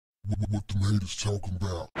What the haters talking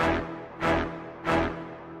about?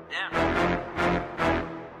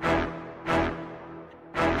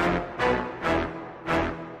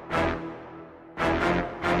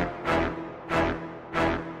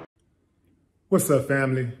 What's up,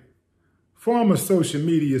 family? Former social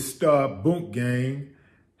media star Boonk gang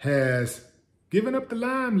has given up the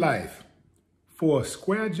limelight for a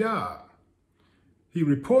square job. He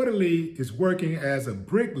reportedly is working as a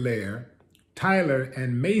bricklayer, tiler,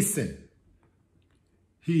 and mason.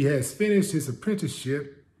 He has finished his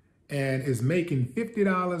apprenticeship and is making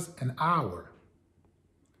 $50 an hour.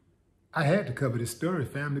 I had to cover this story,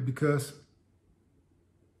 family, because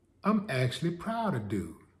I'm actually proud of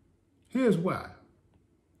dude. Here's why.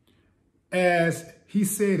 As he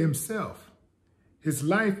said himself, his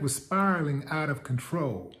life was spiraling out of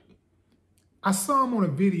control. I saw him on a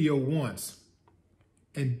video once,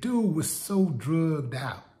 and dude was so drugged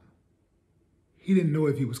out. He didn't know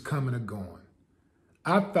if he was coming or going.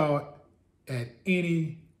 I thought at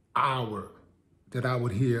any hour that I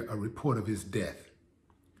would hear a report of his death.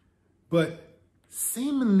 But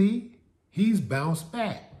seemingly, he's bounced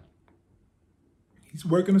back. He's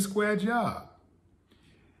working a square job.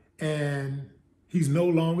 And he's no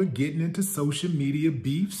longer getting into social media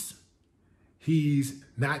beefs. He's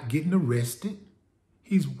not getting arrested.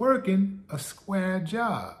 He's working a square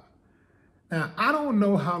job. Now, I don't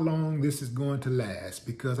know how long this is going to last,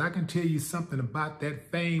 because I can tell you something about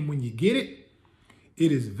that fame. When you get it,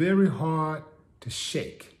 it is very hard to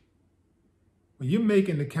shake. When you're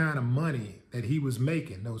making the kind of money that he was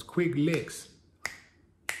making, those quick licks,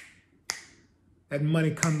 that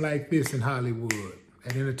money come like this in Hollywood.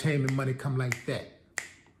 That entertainment money come like that.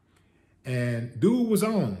 And dude was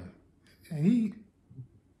on. And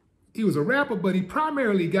he was a rapper, but he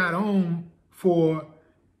primarily got on for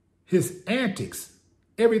his antics.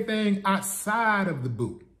 Everything outside of the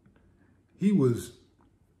boot. He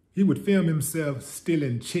would film himself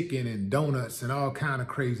stealing chicken and donuts and all kind of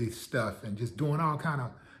crazy stuff and just doing all kind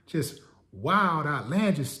of just wild,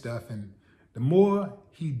 outlandish stuff. And the more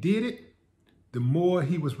he did it, the more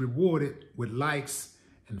he was rewarded with likes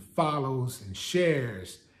and follows and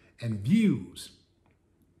shares and views.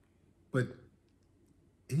 But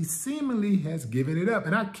he seemingly has given it up.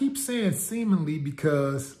 And I keep saying seemingly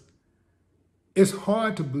because it's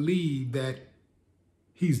hard to believe that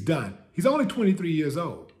he's done. He's only 23 years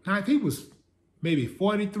old. Now, if he was maybe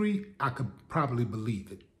 43, I could probably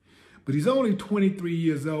believe it. But he's only 23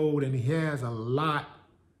 years old, and he has a lot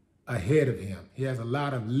ahead of him. He has a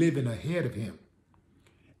lot of living ahead of him.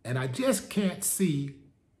 And I just can't see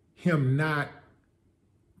him not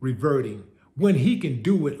reverting when he can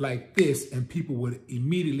do it like this and people would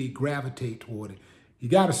immediately gravitate toward it. He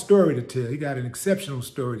got a story to tell. He got an exceptional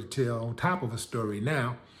story to tell on top of a story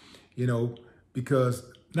now, you know, because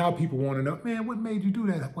now people want to know, man, what made you do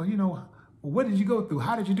that? Well, you know, what did you go through?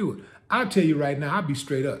 How did you do it? I'll tell you right now, I'll be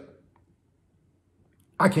straight up.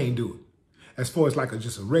 I can't do it. As far as like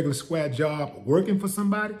just a regular square job working for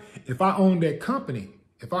somebody, if I own that company,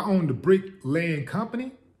 if I owned the brick laying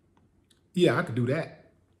company, yeah, I could do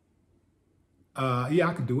that. Yeah,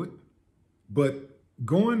 I could do it. But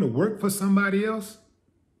going to work for somebody else,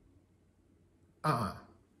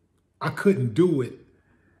 I couldn't do it.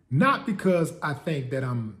 Not because I think that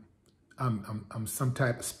I'm some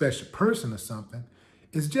type of special person or something.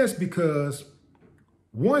 It's just because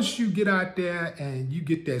once you get out there and you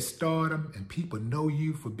get that stardom and people know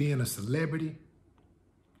you for being a celebrity,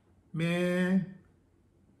 man,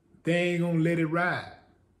 they ain't gonna let it ride.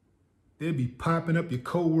 They'll be popping up, your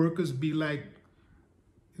coworkers be like,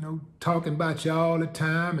 you know, talking about you all the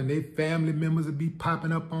time, and their family members will be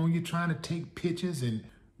popping up on you trying to take pictures, and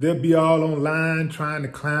they'll be all online trying to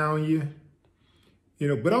clown you. You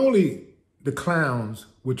know, but only the clowns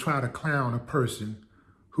would try to clown a person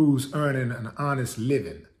who's earning an honest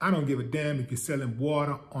living. I don't give a damn if you're selling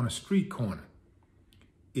water on a street corner.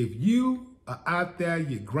 If you are out there,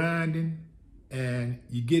 you're grinding, and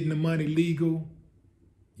you're getting the money legal,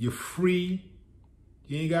 you're free,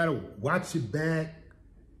 you ain't gotta watch your back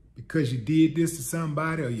because you did this to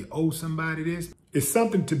somebody or you owe somebody this. It's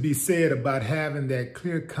something to be said about having that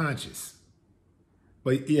clear conscience.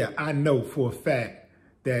 But yeah, I know for a fact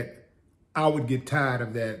that I would get tired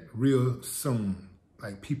of that real soon.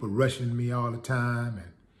 Like people rushing me all the time,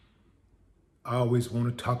 and I always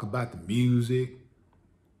want to talk about the music,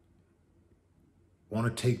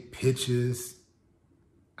 want to take pictures.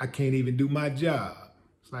 I can't even do my job.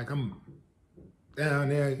 It's like I'm down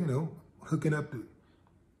there, you know, hooking up the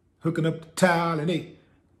towel, and hey,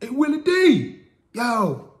 Willie D,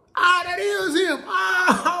 yo, that is him.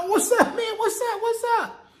 What's up, man? What's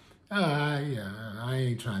up? Yeah, I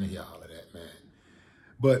ain't trying to hear all of that, man.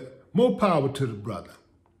 But more power to the brother.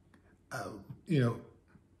 You know,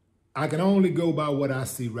 I can only go by what I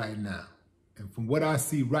see right now. And from what I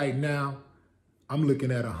see right now, I'm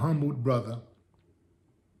looking at a humbled brother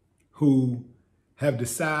who have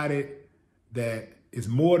decided that it's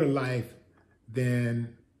more to life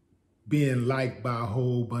than being liked by a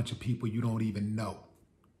whole bunch of people you don't even know.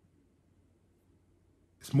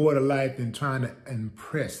 It's more to life than trying to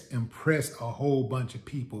impress a whole bunch of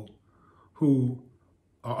people who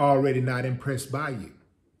are already not impressed by you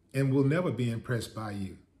and will never be impressed by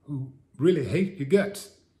you, who really hate your guts.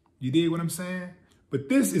 You dig what I'm saying? But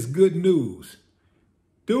this is good news.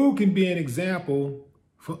 Dude can be an example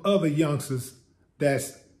for other youngsters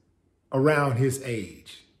that's around his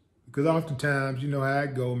age. Because oftentimes, you know how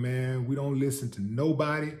it go, man. We don't listen to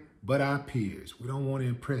nobody but our peers. We don't want to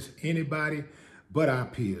impress anybody but our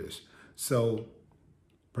peers. So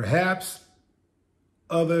perhaps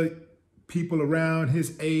other people around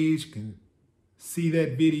his age can see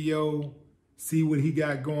that video, see what he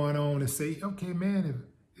got going on and say, okay, man,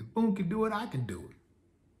 if Boonk can do it, I can do it.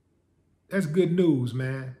 That's good news,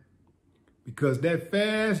 man. Because that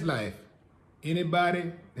fast life,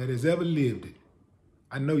 anybody that has ever lived it,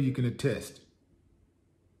 I know you can attest.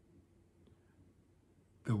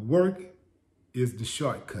 The work is the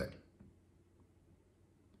shortcut.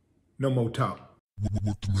 No more talk.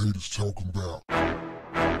 What the haters talking about?